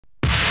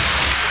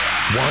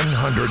100%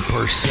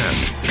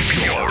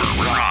 pure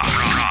rock.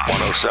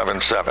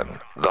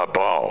 107.7 The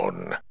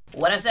Bone.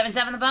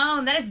 107.7 The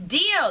Bone. That is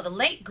Dio, the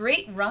late,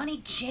 great Ronnie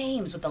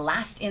James with The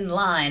Last in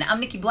Line. I'm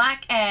Nikki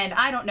Blakk, and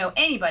I don't know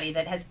anybody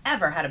that has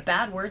ever had a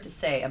bad word to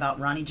say about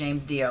Ronnie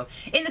James Dio.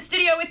 In the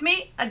studio with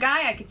me, a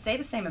guy I could say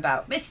the same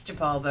about, Mr.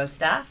 Paul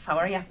Bostaph. How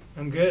are you?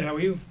 I'm good. How are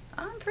you?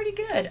 I'm pretty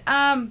good.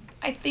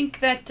 I think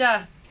that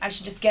I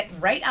should just get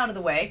right out of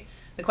the way.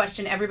 The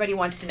question everybody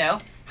wants to know,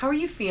 how are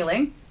you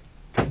feeling?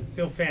 I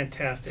feel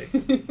fantastic.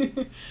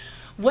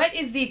 What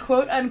is the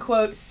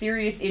quote-unquote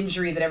serious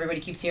injury that everybody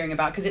keeps hearing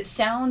about? Because it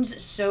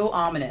sounds so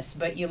ominous,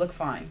 but you look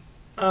fine.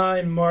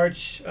 In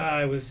March,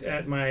 I was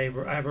at I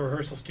have a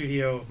rehearsal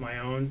studio of my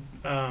own,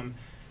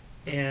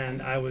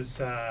 and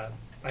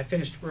I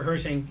finished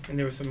rehearsing, and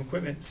there was some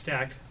equipment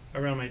stacked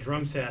around my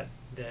drum set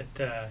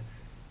that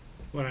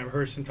when I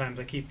rehearse, sometimes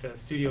I keep the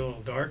studio a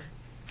little dark.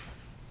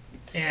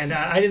 And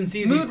I didn't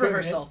see the mood equipment.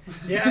 rehearsal.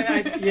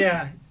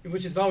 Yeah,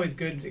 which is always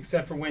good,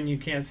 except for when you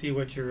can't see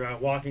what you're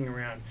walking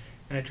around.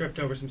 And I tripped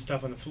over some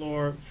stuff on the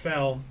floor,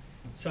 fell.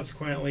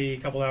 Subsequently, a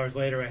couple hours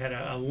later, I had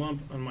a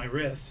lump on my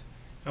wrist.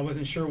 I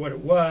wasn't sure what it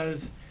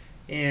was,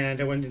 and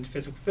I went into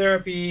physical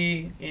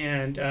therapy,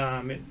 and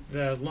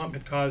the lump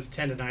had caused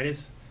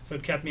tendonitis, so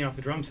it kept me off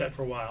the drum set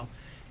for a while.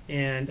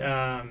 And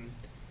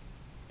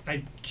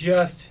I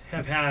just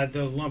have had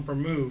the lump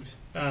removed.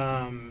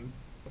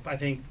 I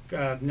think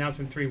now it's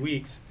been 3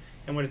 weeks.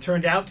 And what it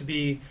turned out to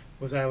be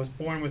was I was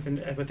born with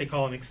what they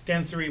call an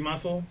extensory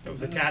muscle that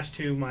was attached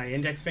to my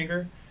index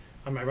finger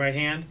on my right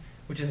hand,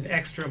 which is an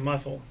extra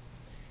muscle.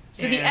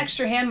 So the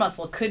extra hand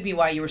muscle could be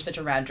why you were such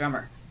a rad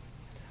drummer.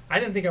 I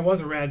didn't think I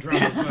was a rad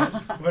drummer,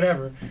 but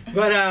whatever.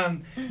 But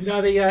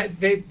no, they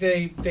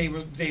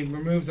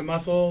removed the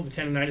muscle. The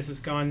tendonitis is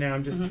gone now.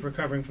 I'm just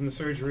recovering from the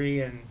surgery,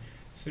 and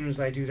as soon as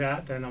I do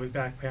that, then I'll be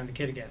back playing the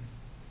kit again.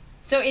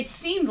 So it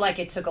seemed like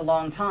it took a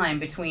long time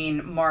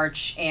between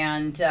March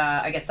and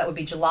I guess that would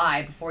be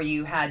July before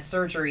you had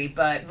surgery,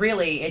 but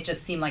really it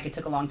just seemed like it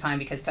took a long time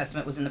because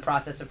Testament was in the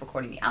process of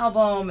recording the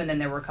album, and then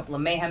there were a couple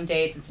of Mayhem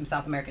dates and some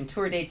South American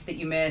tour dates that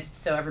you missed,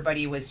 so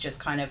everybody was just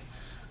kind of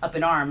up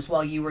in arms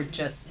while you were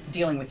just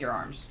dealing with your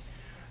arms.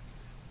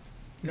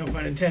 No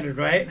pun intended,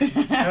 right?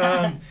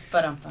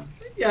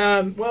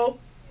 Well,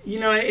 you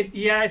know, it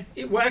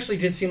actually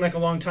did seem like a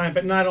long time,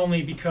 but not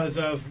only because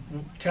of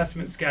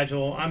Testament's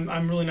schedule.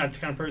 I'm really not the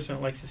kind of person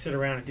that likes to sit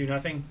around and do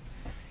nothing,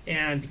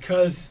 and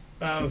because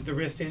of the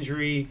wrist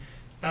injury,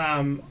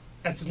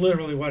 that's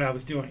literally what I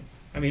was doing.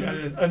 I mean,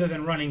 other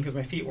than running because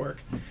my feet work.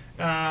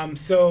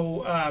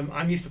 So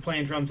I'm used to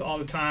playing drums all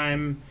the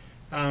time.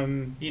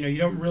 You know, you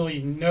don't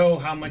really know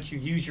how much you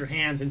use your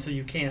hands until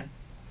you can't.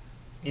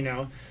 You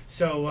know,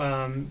 so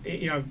I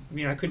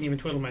couldn't even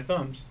twiddle my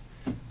thumbs.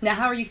 Now,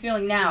 how are you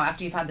feeling now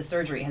after you've had the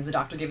surgery? Has the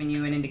doctor given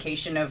you an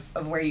indication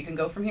of where you can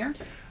go from here?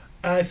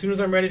 As soon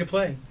as I'm ready to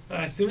play.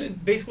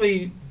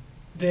 Basically,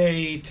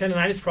 the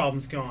tendonitis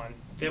problem's gone.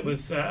 That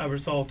was a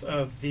result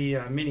of the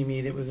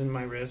mini-me that was in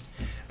my wrist.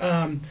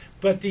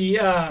 But the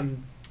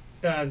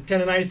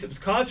tendonitis that was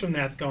caused from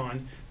that's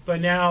gone.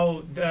 But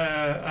now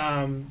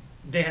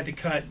they had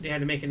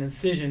to make an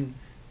incision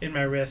in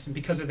my wrist, and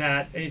because of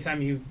that,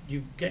 anytime you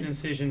get an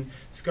incision,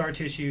 scar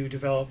tissue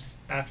develops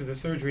after the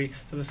surgery.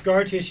 So the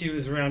scar tissue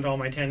is around all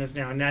my tendons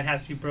now, and that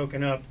has to be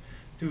broken up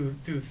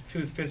through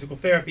physical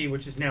therapy,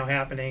 which is now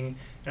happening.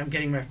 And I'm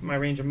getting my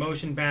range of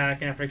motion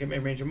back, and after I get my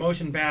range of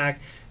motion back,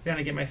 then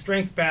I get my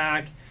strength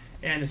back,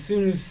 and as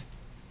soon as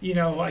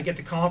I get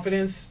the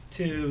confidence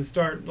to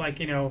start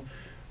playing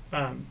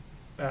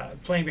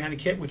behind the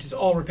kit, which is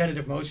all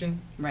repetitive motion.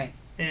 Right.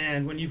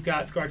 And when you've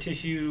got scar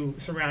tissue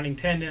surrounding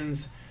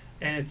tendons,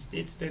 and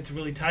it's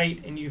really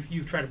tight, and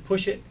you try to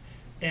push it,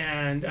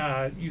 and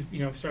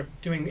you start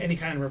doing any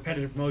kind of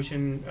repetitive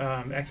motion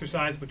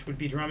exercise, which would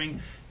be drumming,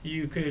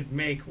 you could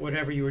make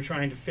whatever you were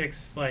trying to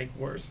fix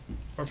worse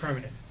or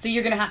permanent. So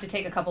you're going to have to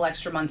take a couple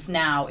extra months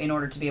now in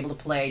order to be able to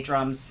play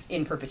drums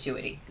in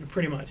perpetuity.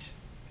 Pretty much.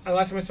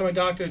 Last time I saw my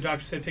doctor, the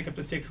doctor said pick up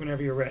the sticks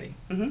whenever you're ready.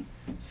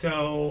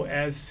 So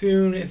as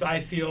soon as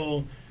I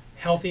feel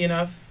healthy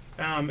enough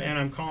and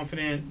I'm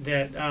confident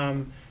that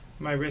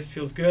my wrist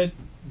feels good,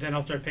 then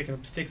I'll start picking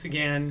up sticks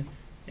again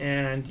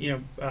and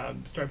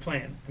start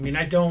playing. I mean,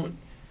 I'm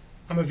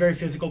a very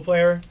physical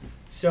player,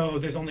 so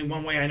there's only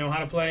one way I know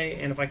how to play,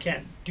 and if I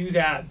can't do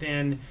that,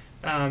 then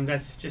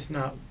that's just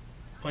not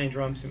playing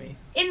drums to me.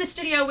 In the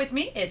studio with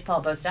me is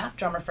Paul Bostaph,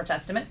 drummer for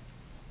Testament.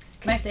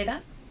 Can I say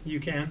that? You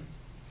can.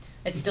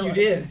 It still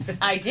you is. did.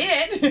 I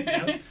did.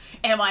 Yep.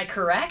 Am I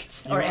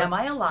correct, or am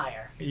I a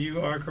liar? You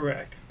are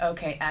correct.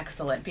 Okay,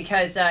 excellent.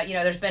 Because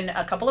there's been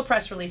a couple of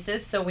press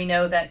releases, so we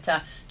know that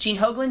Gene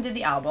Hoglan did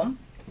the album.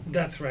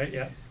 That's right.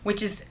 Yeah.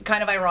 Which is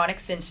kind of ironic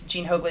since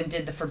Gene Hoglan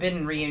did the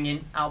Forbidden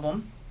Reunion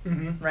album,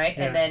 right?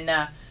 Yeah. And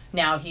then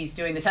now he's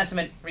doing the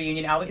Testament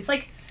Reunion album. It's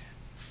like,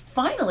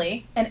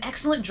 finally, an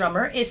excellent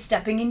drummer is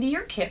stepping into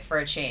your kit for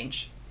a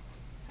change.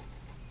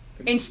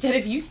 Instead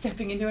of you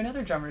stepping into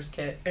another drummer's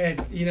kit.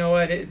 And you know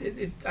what?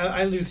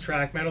 I lose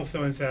track. Metal's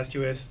so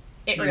incestuous.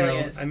 It really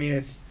is. I mean,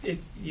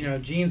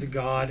 Gene's a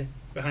god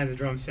behind the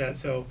drum set.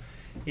 So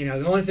You know,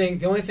 the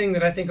only thing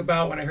that I think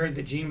about when I heard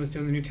that Gene was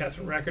doing the New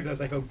Testament record, I was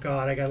like, oh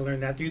God, I got to learn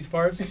that dude's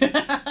parts.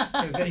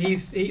 Because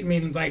I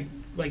mean,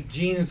 like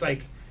Gene is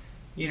like,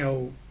 you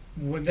know,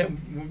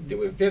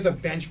 if there's a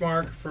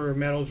benchmark for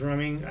metal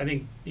drumming, I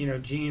think, you know,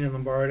 Gene and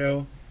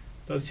Lombardo,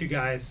 those two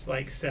guys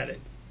like set it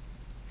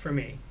for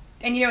me.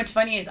 And you know what's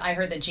funny is I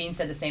heard that Gene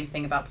said the same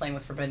thing about playing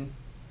with Forbidden.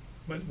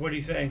 What did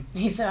he say?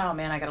 He said, "Oh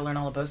man, I got to learn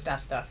all the Bostaph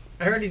stuff."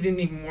 I heard he didn't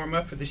even warm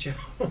up for the show.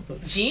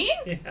 Gene?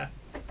 Yeah.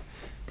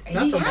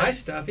 Not for my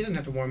stuff. He doesn't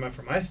have to warm up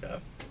for my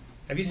stuff.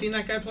 Have you seen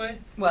that guy play?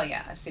 Well,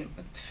 yeah, I've seen him.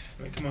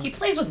 I mean, come on. He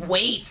plays with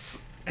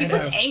weights. He I know.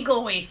 puts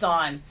ankle weights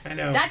on. I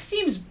know. That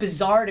seems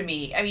bizarre to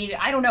me. I mean,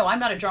 I don't know. I'm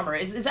not a drummer.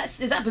 Is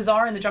that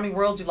bizarre in the drumming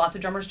world? Do lots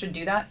of drummers should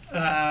do that?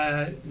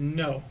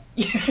 No.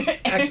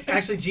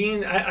 Actually,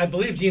 Gene, I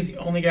believe Gene's the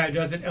only guy who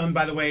does it. And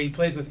by the way, he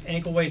plays with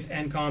ankle weights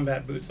and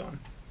combat boots on.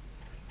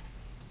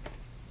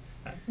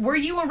 Were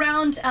you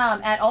around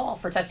at all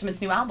for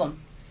Testament's new album?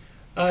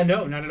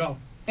 No, not at all.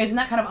 Isn't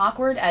that kind of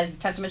awkward as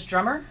Testament's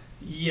drummer?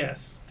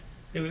 Yes,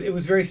 it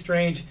was very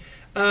strange.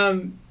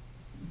 You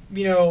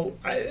know,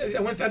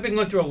 I've been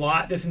going through a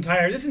lot this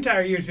entire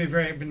year has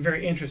been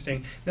very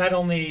interesting. Not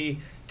only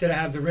did I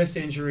have the wrist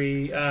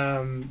injury,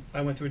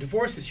 I went through a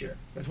divorce this year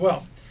as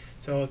well.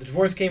 So the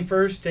divorce came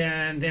first,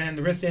 and then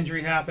the wrist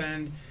injury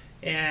happened,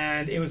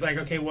 and it was like,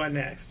 okay, what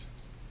next?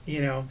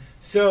 You know,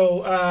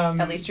 so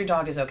At least your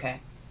dog is okay.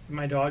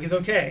 my dog is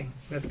okay.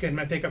 That's good.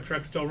 My pickup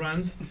truck still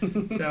runs.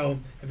 So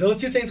if those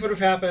two things would have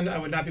happened, I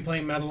would not be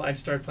playing metal. I'd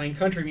start playing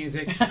country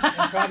music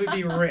and probably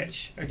be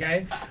rich.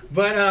 Okay,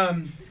 but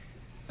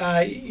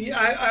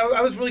I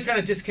was really kind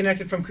of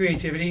disconnected from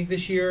creativity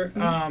this year,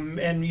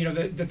 and you know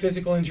the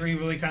physical injury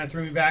really kind of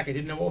threw me back. I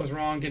didn't know what was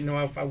wrong. Didn't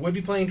know if I would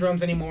be playing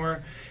drums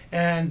anymore,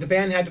 and the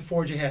band had to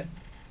forge ahead,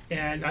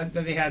 and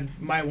they had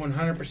my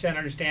 100%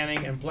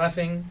 understanding and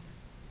blessing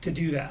to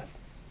do that.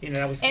 You know,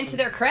 that was. And to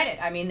their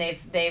credit, I mean,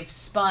 they've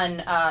spun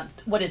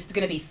what is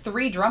going to be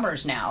 3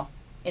 drummers now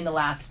in the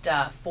last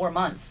 4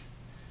 months.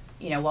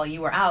 You know, while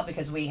you were out,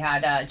 because we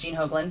had Gene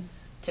Hoglan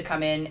to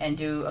come in and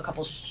do a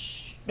couple.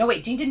 No,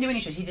 wait, Gene didn't do any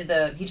shows. He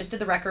just did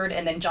the record,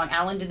 and then John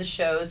Allen did the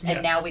shows,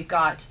 and now we've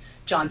got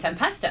John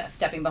Tempesta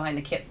stepping behind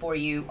the kit for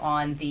you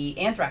on the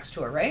Anthrax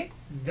tour, right?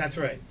 That's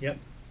right. Yep.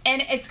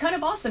 And it's kind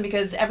of awesome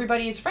because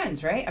everybody is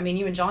friends, right? I mean,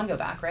 you and John go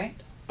back, right?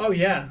 Oh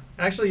yeah,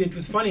 actually, it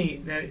was funny.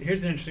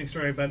 Here's an interesting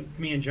story about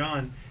me and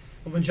John.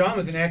 When John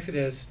was in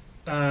Exodus,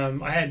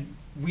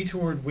 we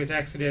toured with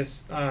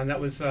Exodus.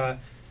 That was I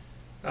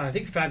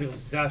think the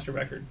Fabulous Disaster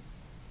record,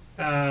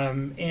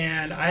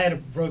 and I had a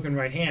broken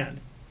right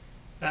hand.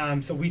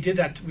 So we did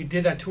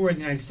that tour in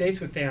the United States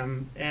with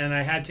them, and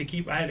I had to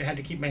keep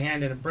my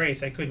hand in a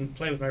brace. I couldn't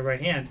play with my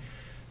right hand.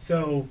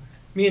 So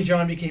me and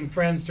John became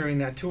friends during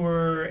that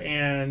tour,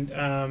 and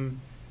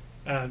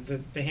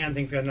the hand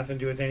thing's got nothing to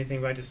do with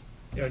anything, but I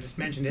just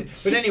mentioned it.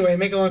 But anyway,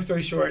 make a long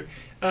story short,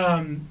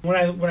 when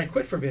I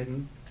quit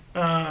Forbidden,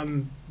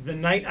 the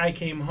night I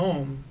came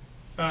home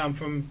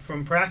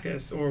from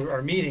practice or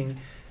our meeting,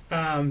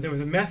 there was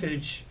a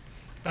message.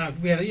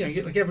 We had,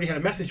 like everybody had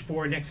a message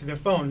board next to their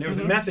phone. There was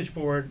a message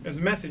board. There was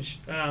a message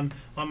on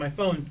my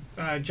phone.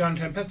 John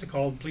Tempesta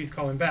called. Please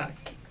call him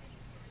back.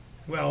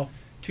 Well,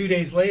 2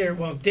 days later,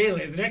 a day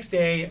later, the next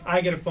day,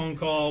 I get a phone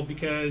call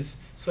because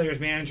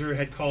Slayer's manager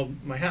had called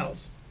my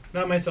house,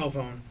 not my cell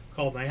phone,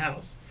 called my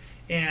house.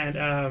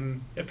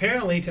 And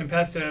apparently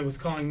Tempesta was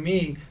calling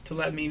me to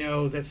let me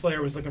know that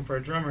Slayer was looking for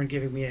a drummer and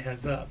giving me a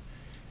heads up.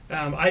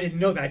 I didn't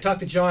know that. I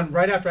talked to John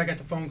right after I got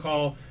the phone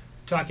call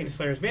talking to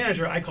Slayer's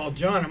manager. I called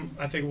John.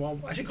 I figured, well,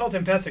 I should call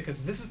Tempesta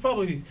because this is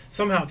probably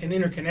somehow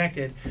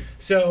interconnected.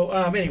 So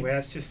anyway,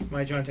 that's just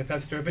my John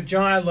Tempesta story. But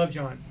John, I love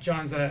John.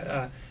 John's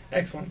a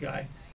excellent guy.